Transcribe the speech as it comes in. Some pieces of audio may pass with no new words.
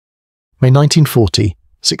May 1940,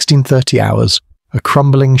 16:30 hours, a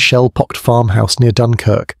crumbling, shell-pocked farmhouse near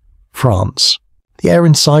Dunkirk, France. The air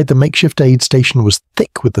inside the makeshift aid station was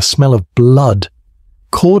thick with the smell of blood,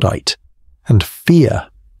 cordite, and fear.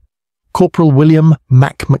 Corporal William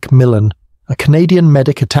Mac Macmillan, a Canadian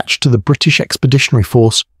medic attached to the British Expeditionary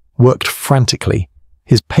Force, worked frantically.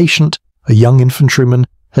 His patient, a young infantryman,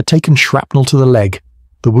 had taken shrapnel to the leg.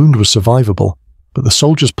 The wound was survivable, but the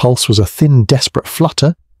soldier's pulse was a thin, desperate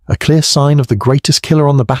flutter, a clear sign of the greatest killer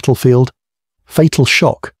on the battlefield. Fatal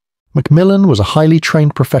shock. Macmillan was a highly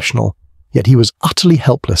trained professional, yet he was utterly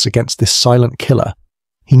helpless against this silent killer.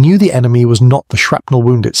 He knew the enemy was not the shrapnel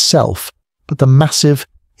wound itself, but the massive,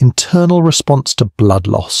 internal response to blood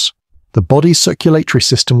loss. The body's circulatory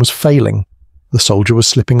system was failing. The soldier was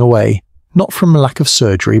slipping away, not from lack of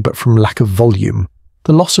surgery, but from lack of volume,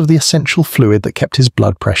 the loss of the essential fluid that kept his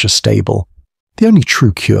blood pressure stable. The only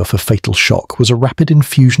true cure for fatal shock was a rapid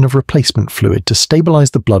infusion of replacement fluid to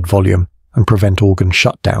stabilize the blood volume and prevent organ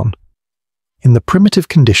shutdown. In the primitive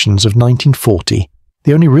conditions of 1940,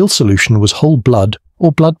 the only real solution was whole blood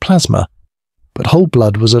or blood plasma. But whole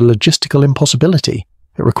blood was a logistical impossibility.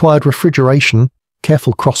 It required refrigeration,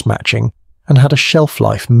 careful cross-matching, and had a shelf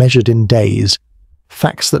life measured in days.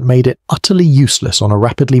 Facts that made it utterly useless on a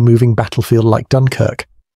rapidly moving battlefield like Dunkirk.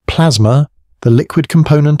 Plasma, the liquid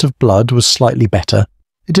component of blood, was slightly better.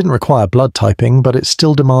 It didn't require blood typing, but it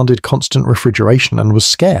still demanded constant refrigeration and was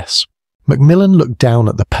scarce. Macmillan looked down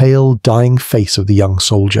at the pale, dying face of the young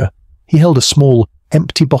soldier. He held a small,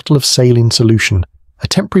 empty bottle of saline solution, a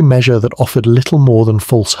temporary measure that offered little more than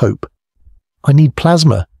false hope. "I need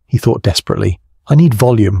plasma," he thought desperately. "I need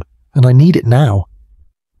volume, and I need it now."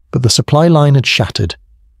 But the supply line had shattered.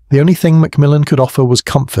 The only thing Macmillan could offer was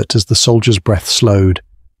comfort as the soldier's breath slowed.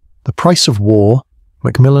 The price of war,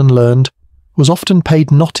 Macmillan learned, was often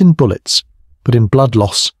paid not in bullets, but in blood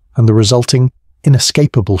loss and the resulting,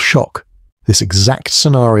 inescapable shock. This exact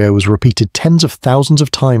scenario was repeated tens of thousands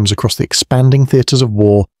of times across the expanding theatres of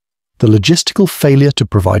war. The logistical failure to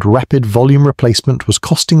provide rapid volume replacement was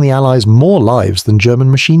costing the Allies more lives than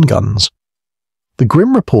German machine guns. The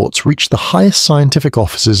grim reports reached the highest scientific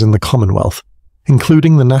offices in the Commonwealth,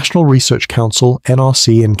 including the National Research Council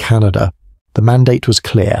 (NRC) in Canada. The mandate was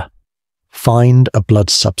clear. Find a blood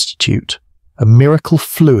substitute, a miracle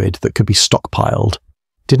fluid that could be stockpiled,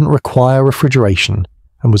 didn't require refrigeration,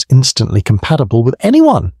 and was instantly compatible with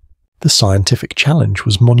anyone. The scientific challenge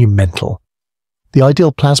was monumental. The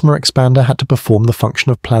ideal plasma expander had to perform the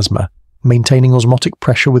function of plasma, maintaining osmotic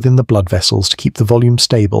pressure within the blood vessels to keep the volume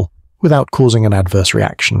stable, without causing an adverse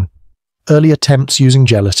reaction. Early attempts using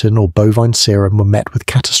gelatin or bovine serum were met with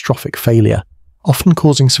catastrophic failure, often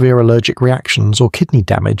causing severe allergic reactions or kidney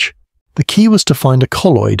damage. The key was to find a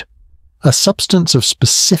colloid, a substance of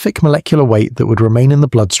specific molecular weight that would remain in the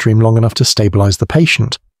bloodstream long enough to stabilize the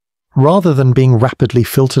patient. Rather than being rapidly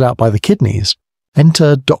filtered out by the kidneys,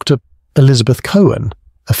 enter Dr. Elizabeth Cohen,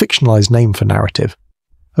 a fictionalized name for narrative.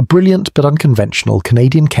 A brilliant but unconventional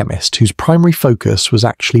Canadian chemist whose primary focus was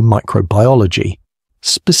actually microbiology,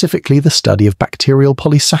 specifically the study of bacterial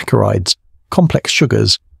polysaccharides, complex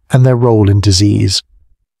sugars, and their role in disease.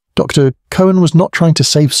 Dr. Cohen was not trying to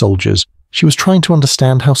save soldiers, she was trying to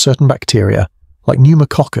understand how certain bacteria, like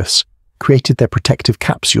pneumococcus, created their protective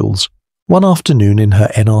capsules. One afternoon in her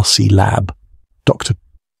NRC lab, Dr.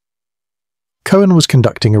 Cohen was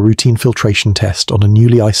conducting a routine filtration test on a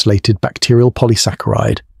newly isolated bacterial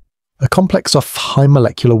polysaccharide, a complex of high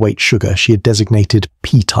molecular weight sugar she had designated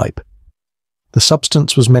P-Type. The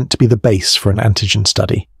substance was meant to be the base for an antigen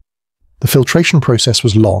study. The filtration process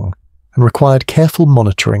was long and required careful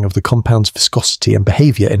monitoring of the compound's viscosity and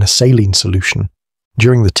behavior in a saline solution.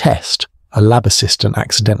 During the test, a lab assistant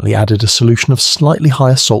accidentally added a solution of slightly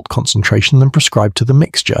higher salt concentration than prescribed to the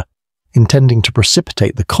mixture, intending to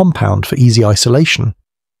precipitate the compound for easy isolation.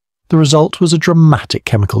 The result was a dramatic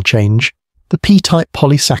chemical change. The P-type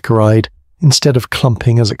polysaccharide, instead of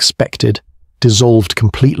clumping as expected, dissolved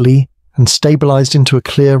completely and stabilized into a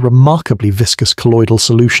clear, remarkably viscous colloidal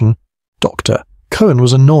solution. Dr. Cohen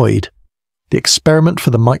was annoyed. The experiment for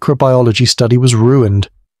the microbiology study was ruined.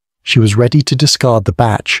 She was ready to discard the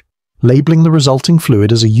batch, labeling the resulting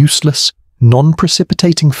fluid as a useless,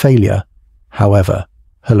 non-precipitating failure. However,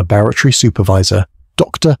 her laboratory supervisor,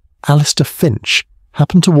 Dr. Alistair Finch,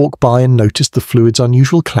 happened to walk by and noticed the fluid's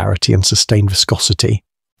unusual clarity and sustained viscosity.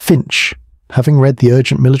 Finch, having read the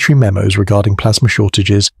urgent military memos regarding plasma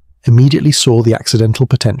shortages, immediately saw the accidental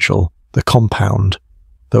potential. The compound,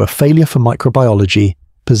 though a failure for microbiology,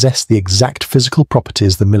 possessed the exact physical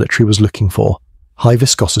properties the military was looking for: high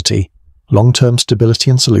viscosity, long-term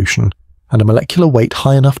stability in solution, and a molecular weight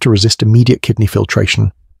high enough to resist immediate kidney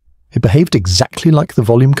filtration. It behaved exactly like the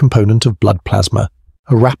volume component of blood plasma.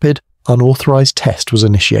 A rapid, unauthorized test was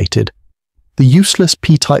initiated. The useless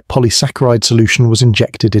P-type polysaccharide solution was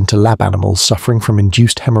injected into lab animals suffering from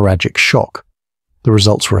induced hemorrhagic shock. The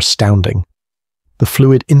results were astounding. The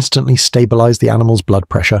fluid instantly stabilized the animal's blood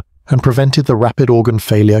pressure and prevented the rapid organ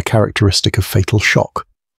failure characteristic of fatal shock.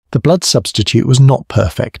 The blood substitute was not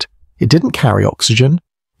perfect. It didn't carry oxygen,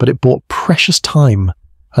 but it bought precious time,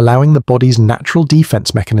 allowing the body's natural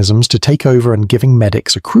defense mechanisms to take over and giving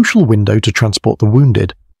medics a crucial window to transport the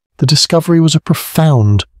wounded. The discovery was a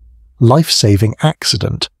profound, life-saving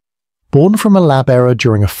accident. Born from a lab error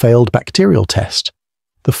during a failed bacterial test,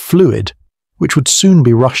 the fluid, which would soon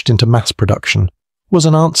be rushed into mass production, was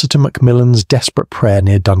an answer to Macmillan's desperate prayer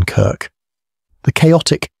near Dunkirk. The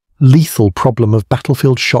chaotic, lethal problem of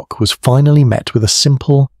battlefield shock was finally met with a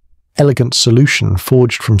simple, elegant solution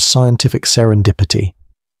forged from scientific serendipity.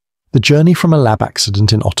 The journey from a lab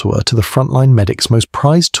accident in Ottawa to the frontline medic's most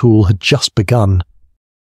prized tool had just begun.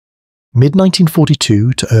 Mid-1942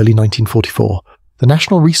 to early 1944, the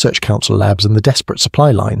National Research Council labs and the desperate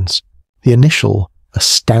supply lines, the initial,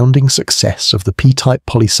 astounding success of the P-type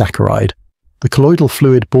polysaccharide, the colloidal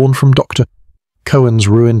fluid born from Dr. Cohen's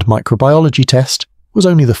ruined microbiology test, was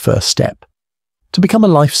only the first step. To become a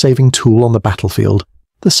life-saving tool on the battlefield,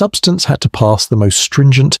 the substance had to pass the most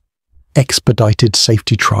stringent, expedited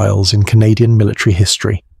safety trials in Canadian military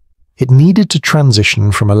history. It needed to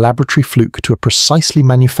transition from a laboratory fluke to a precisely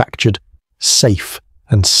manufactured, safe,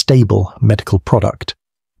 and stable medical product.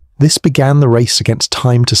 This began the race against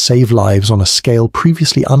time to save lives on a scale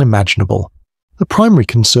previously unimaginable. The primary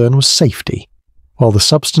concern was safety. While the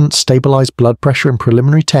substance stabilized blood pressure in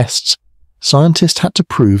preliminary tests, scientists had to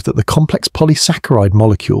prove that the complex polysaccharide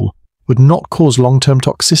molecule would not cause long-term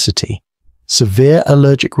toxicity, severe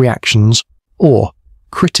allergic reactions, or,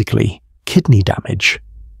 critically, kidney damage.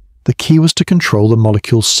 The key was to control the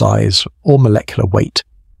molecule's size, or molecular weight.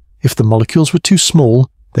 If the molecules were too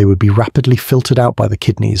small, they would be rapidly filtered out by the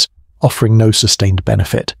kidneys, offering no sustained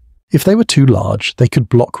benefit. If they were too large, they could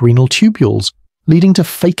block renal tubules, leading to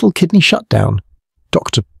fatal kidney shutdown.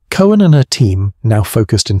 Dr. Cohen and her team, now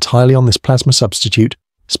focused entirely on this plasma substitute,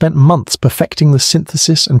 spent months perfecting the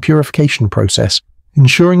synthesis and purification process,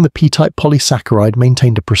 ensuring the P-type polysaccharide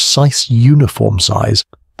maintained a precise, uniform size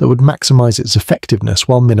that would maximize its effectiveness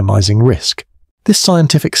while minimizing risk. This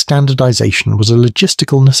scientific standardization was a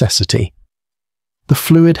logistical necessity. The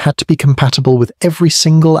fluid had to be compatible with every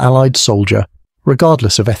single Allied soldier,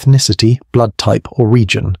 regardless of ethnicity, blood type, or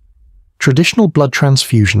region. Traditional blood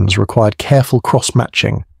transfusions required careful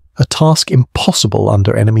cross-matching, a task impossible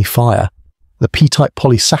under enemy fire. The P-type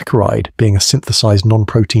polysaccharide, being a synthesized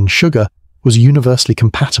non-protein sugar, was universally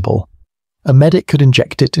compatible. A medic could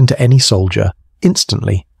inject it into any soldier,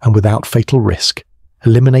 instantly and without fatal risk,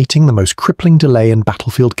 eliminating the most crippling delay in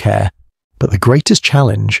battlefield care. But the greatest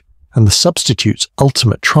challenge, and the substitute's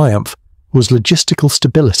ultimate triumph, was logistical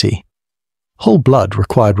stability. Whole blood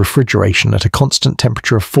required refrigeration at a constant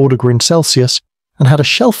temperature of 4 degrees Celsius and had a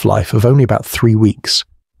shelf life of only about 3 weeks.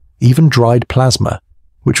 Even dried plasma,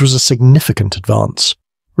 which was a significant advance,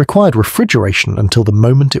 required refrigeration until the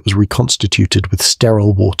moment it was reconstituted with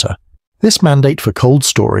sterile water. This mandate for cold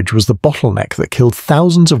storage was the bottleneck that killed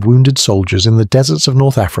thousands of wounded soldiers in the deserts of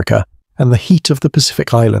North Africa and the heat of the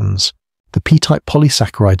Pacific Islands. The P-type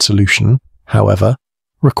polysaccharide solution, however,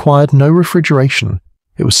 required no refrigeration.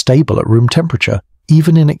 It was stable at room temperature,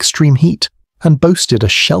 even in extreme heat, and boasted a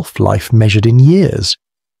shelf life measured in years.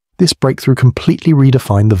 This breakthrough completely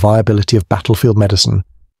redefined the viability of battlefield medicine.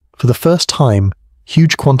 For the first time,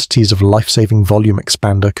 huge quantities of life-saving volume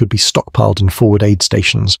expander could be stockpiled in forward aid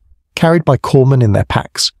stations, carried by corpsmen in their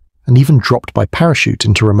packs, and even dropped by parachute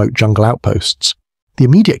into remote jungle outposts. The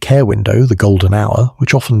immediate care window, the golden hour,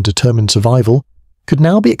 which often determined survival, could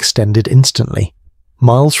now be extended instantly,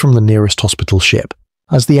 miles from the nearest hospital ship.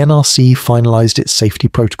 As the NRC finalized its safety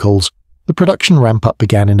protocols, the production ramp-up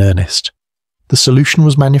began in earnest. The solution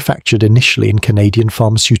was manufactured initially in Canadian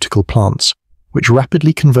pharmaceutical plants, which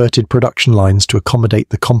rapidly converted production lines to accommodate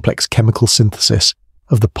the complex chemical synthesis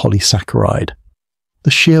of the polysaccharide.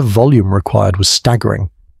 The sheer volume required was staggering.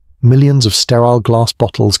 Millions of sterile glass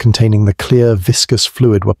bottles containing the clear, viscous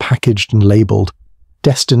fluid were packaged and labeled,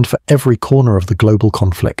 destined for every corner of the global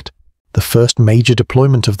conflict. The first major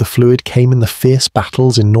deployment of the fluid came in the fierce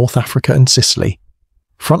battles in North Africa and Sicily.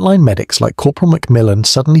 Frontline medics like Corporal Macmillan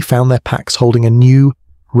suddenly found their packs holding a new,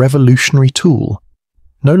 revolutionary tool.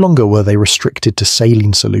 No longer were they restricted to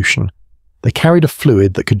saline solution. They carried a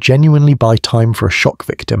fluid that could genuinely buy time for a shock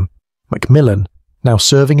victim. Macmillan, now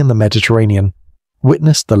serving in the Mediterranean,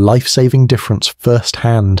 witnessed the life-saving difference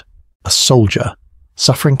firsthand. A soldier,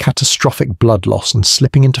 suffering catastrophic blood loss and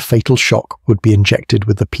slipping into fatal shock, would be injected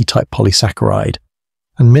with the P-Type Polysaccharide,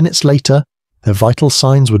 and minutes later, their vital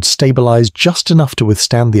signs would stabilize just enough to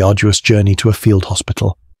withstand the arduous journey to a field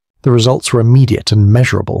hospital. The results were immediate and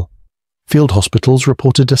measurable. Field hospitals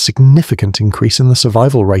reported a significant increase in the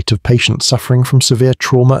survival rate of patients suffering from severe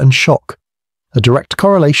trauma and shock, a direct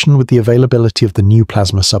correlation with the availability of the new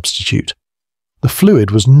plasma substitute. The fluid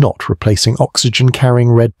was not replacing oxygen-carrying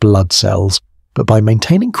red blood cells, but by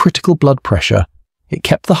maintaining critical blood pressure, it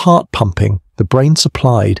kept the heart pumping, the brain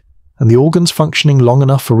supplied, and the organs functioning long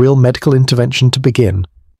enough for real medical intervention to begin.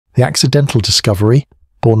 The accidental discovery,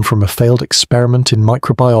 born from a failed experiment in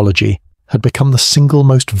microbiology, had become the single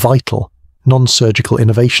most vital, non-surgical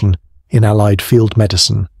innovation in Allied field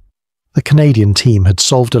medicine. The Canadian team had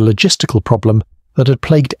solved a logistical problem that had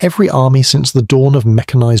plagued every army since the dawn of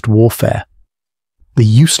mechanized warfare. The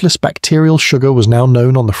useless bacterial sugar was now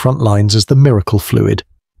known on the front lines as the miracle fluid,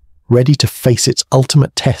 ready to face its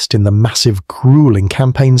ultimate test in the massive, grueling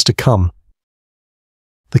campaigns to come.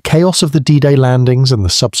 The chaos of the D-Day landings and the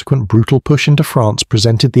subsequent brutal push into France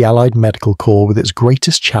presented the Allied Medical Corps with its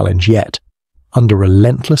greatest challenge yet. Under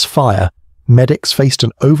relentless fire, medics faced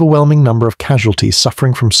an overwhelming number of casualties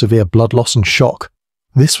suffering from severe blood loss and shock.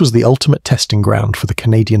 This was the ultimate testing ground for the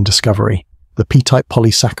Canadian discovery, the P-Type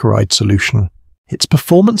Polysaccharide solution. Its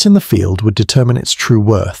performance in the field would determine its true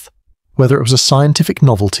worth, whether it was a scientific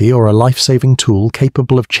novelty or a life-saving tool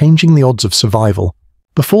capable of changing the odds of survival.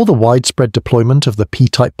 Before the widespread deployment of the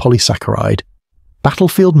P-Type Polysaccharide,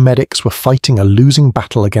 battlefield medics were fighting a losing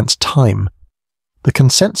battle against time. The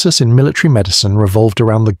consensus in military medicine revolved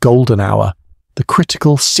around the golden hour, the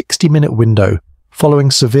critical 60-minute window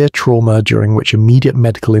following severe trauma during which immediate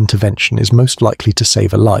medical intervention is most likely to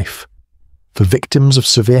save a life. For victims of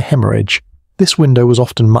severe hemorrhage, this window was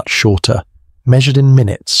often much shorter, measured in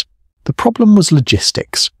minutes. The problem was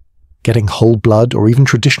logistics. Getting whole blood or even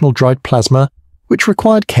traditional dried plasma, which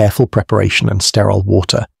required careful preparation and sterile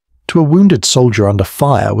water, to a wounded soldier under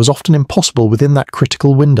fire was often impossible within that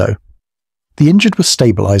critical window. The injured were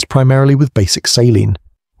stabilized primarily with basic saline,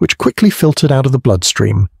 which quickly filtered out of the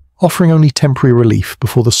bloodstream, offering only temporary relief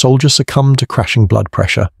before the soldier succumbed to crashing blood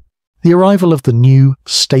pressure. The arrival of the new,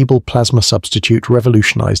 stable plasma substitute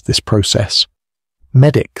revolutionized this process.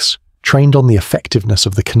 Medics, trained on the effectiveness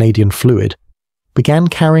of the Canadian fluid, began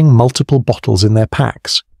carrying multiple bottles in their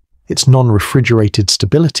packs. Its non-refrigerated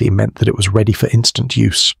stability meant that it was ready for instant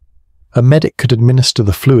use. A medic could administer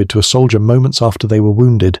the fluid to a soldier moments after they were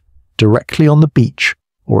wounded, directly on the beach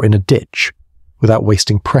or in a ditch, without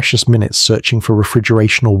wasting precious minutes searching for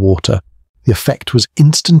refrigeration or water. The effect was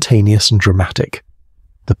instantaneous and dramatic.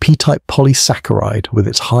 The P-Type Polysaccharide, with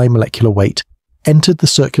its high molecular weight, entered the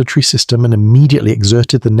circulatory system and immediately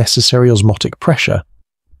exerted the necessary osmotic pressure.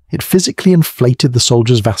 It physically inflated the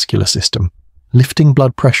soldier's vascular system, lifting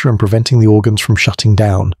blood pressure and preventing the organs from shutting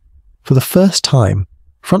down. For the first time,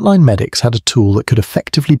 frontline medics had a tool that could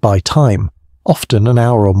effectively buy time, often an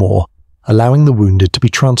hour or more, allowing the wounded to be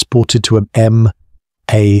transported to a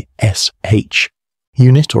MASH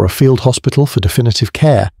unit or a field hospital for definitive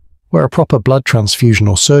care, where a proper blood transfusion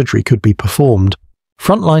or surgery could be performed.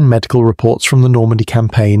 Frontline medical reports from the Normandy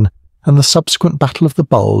campaign and the subsequent Battle of the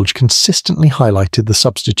Bulge consistently highlighted the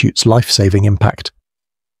substitute's life-saving impact.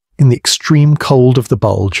 In the extreme cold of the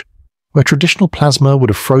Bulge, where traditional plasma would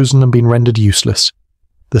have frozen and been rendered useless,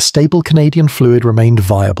 the stable Canadian fluid remained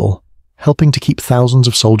viable, helping to keep thousands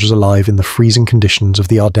of soldiers alive in the freezing conditions of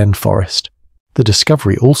the Ardennes forest. The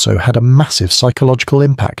discovery also had a massive psychological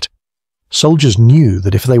impact. Soldiers knew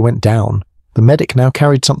that if they went down, the medic now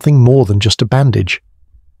carried something more than just a bandage.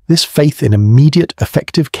 This faith in immediate,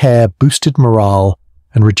 effective care boosted morale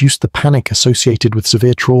and reduced the panic associated with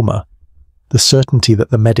severe trauma. The certainty that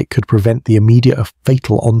the medic could prevent the immediate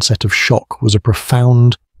fatal onset of shock was a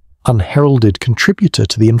profound, unheralded contributor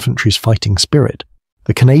to the infantry's fighting spirit.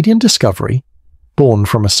 The Canadian discovery, born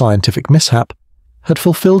from a scientific mishap, had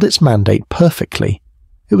fulfilled its mandate perfectly.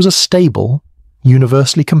 It was a stable,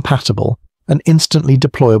 universally compatible, and instantly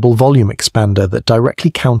deployable volume expander that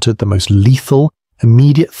directly countered the most lethal,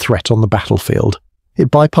 immediate threat on the battlefield.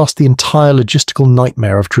 It bypassed the entire logistical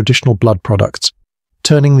nightmare of traditional blood products,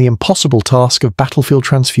 turning the impossible task of battlefield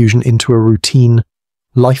transfusion into a routine,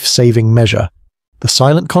 life-saving measure. The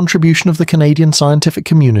silent contribution of the Canadian scientific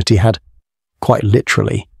community had, quite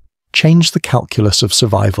literally, changed the calculus of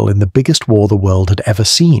survival in the biggest war the world had ever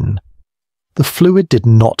seen. The fluid did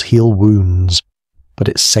not heal wounds, but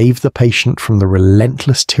it saved the patient from the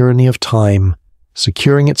relentless tyranny of time,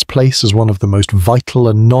 securing its place as one of the most vital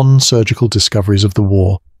and non-surgical discoveries of the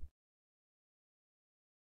war.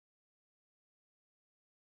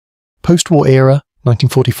 Post-war era,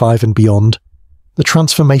 1945 and beyond, the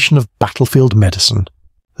transformation of battlefield medicine.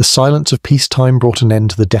 The silence of peacetime brought an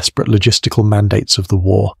end to the desperate logistical mandates of the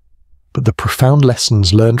war, but the profound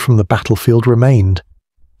lessons learned from the battlefield remained.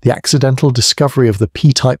 The accidental discovery of the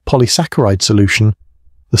P-Type Polysaccharide solution,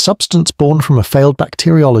 the substance born from a failed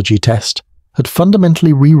bacteriology test, had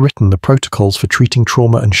fundamentally rewritten the protocols for treating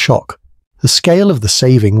trauma and shock. The scale of the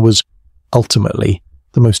saving was, ultimately,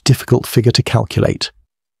 the most difficult figure to calculate.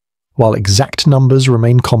 While exact numbers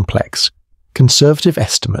remain complex, conservative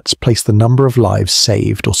estimates place the number of lives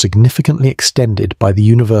saved or significantly extended by the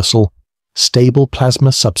universal, stable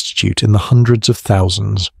plasma substitute in the hundreds of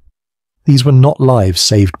thousands. These were not lives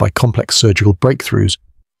saved by complex surgical breakthroughs,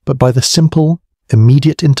 but by the simple,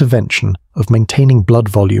 immediate intervention of maintaining blood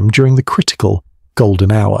volume during the critical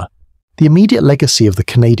golden hour. The immediate legacy of the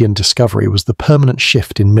Canadian discovery was the permanent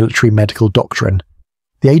shift in military medical doctrine.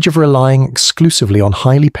 The age of relying exclusively on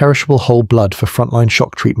highly perishable whole blood for frontline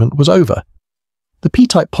shock treatment was over. The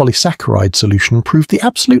P-Type Polysaccharide solution proved the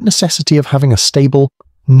absolute necessity of having a stable,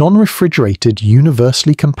 non-refrigerated,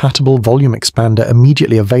 universally compatible volume expander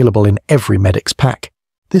immediately available in every medic's pack.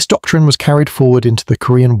 This doctrine was carried forward into the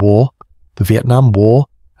Korean War, the Vietnam War,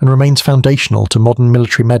 and remains foundational to modern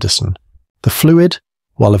military medicine. The fluid,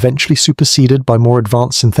 while eventually superseded by more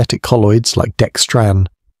advanced synthetic colloids like dextran,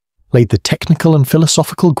 laid the technical and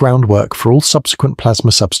philosophical groundwork for all subsequent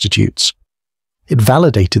plasma substitutes. It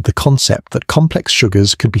validated the concept that complex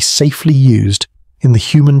sugars could be safely used in the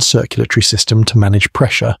human circulatory system to manage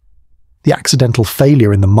pressure. The accidental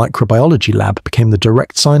failure in the microbiology lab became the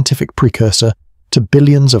direct scientific precursor to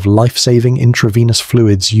billions of life-saving intravenous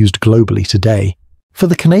fluids used globally today. For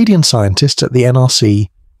the Canadian scientists at the NRC,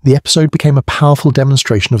 the episode became a powerful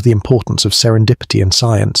demonstration of the importance of serendipity in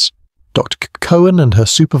science. Dr. Cohen and her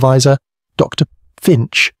supervisor, Dr.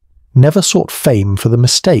 Finch, never sought fame for the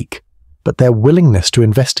mistake, but their willingness to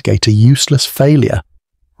investigate a useless failure,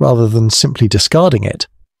 rather than simply discarding it,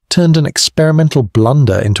 turned an experimental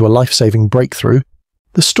blunder into a life-saving breakthrough.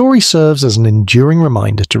 The story serves as an enduring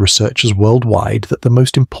reminder to researchers worldwide that the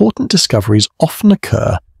most important discoveries often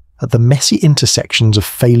occur at the messy intersections of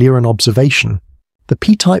failure and observation. The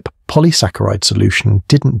P-Type Polysaccharide solution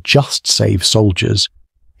didn't just save soldiers.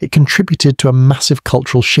 It contributed to a massive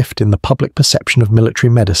cultural shift in the public perception of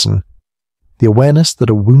military medicine. The awareness that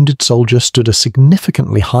a wounded soldier stood a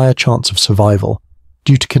significantly higher chance of survival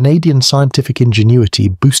due to Canadian scientific ingenuity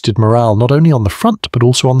boosted morale not only on the front but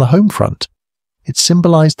also on the home front. It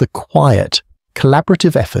symbolized the quiet,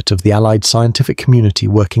 collaborative effort of the Allied scientific community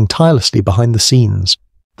working tirelessly behind the scenes.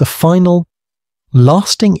 The final,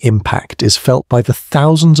 lasting impact is felt by the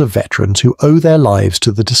thousands of veterans who owe their lives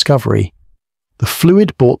to the discovery. The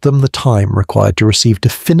fluid bought them the time required to receive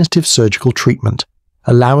definitive surgical treatment,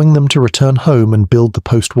 allowing them to return home and build the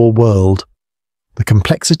post-war world. The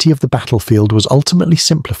complexity of the battlefield was ultimately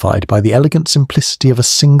simplified by the elegant simplicity of a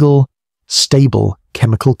single, stable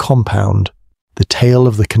chemical compound. The tale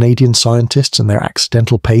of the Canadian scientists and their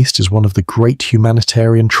accidental paste is one of the great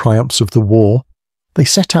humanitarian triumphs of the war. They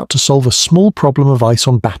set out to solve a small problem of ice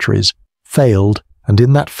on batteries, failed, and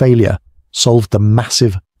in that failure, solved the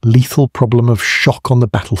massive, lethal problem of shock on the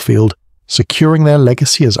battlefield, securing their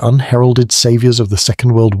legacy as unheralded saviors of the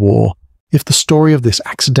Second World War. If the story of this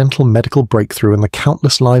accidental medical breakthrough and the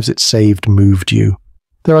countless lives it saved moved you,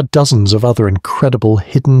 there are dozens of other incredible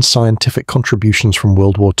hidden scientific contributions from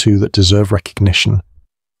World War II that deserve recognition.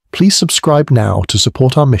 Please subscribe now to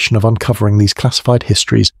support our mission of uncovering these classified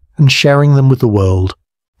histories and sharing them with the world.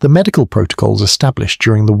 The medical protocols established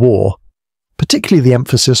during the war, particularly the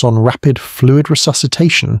emphasis on rapid fluid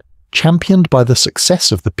resuscitation, championed by the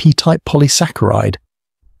success of the P-Type Polysaccharide,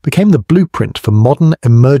 became the blueprint for modern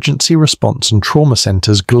emergency response and trauma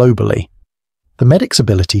centers globally. The medic's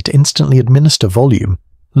ability to instantly administer volume,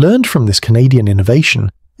 learned from this Canadian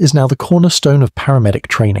innovation, is now the cornerstone of paramedic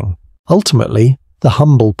training. Ultimately, the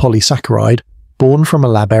humble polysaccharide, born from a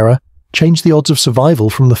lab error, changed the odds of survival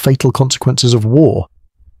from the fatal consequences of war.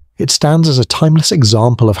 It stands as a timeless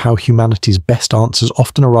example of how humanity's best answers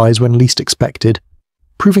often arise when least expected,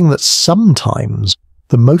 proving that sometimes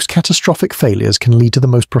the most catastrophic failures can lead to the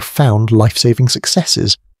most profound life-saving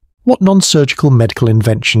successes. What non-surgical medical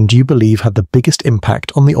invention do you believe had the biggest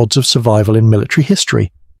impact on the odds of survival in military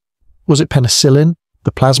history? Was it penicillin,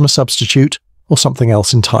 the plasma substitute, or something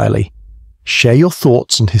else entirely? Share your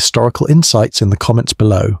thoughts and historical insights in the comments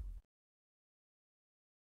below.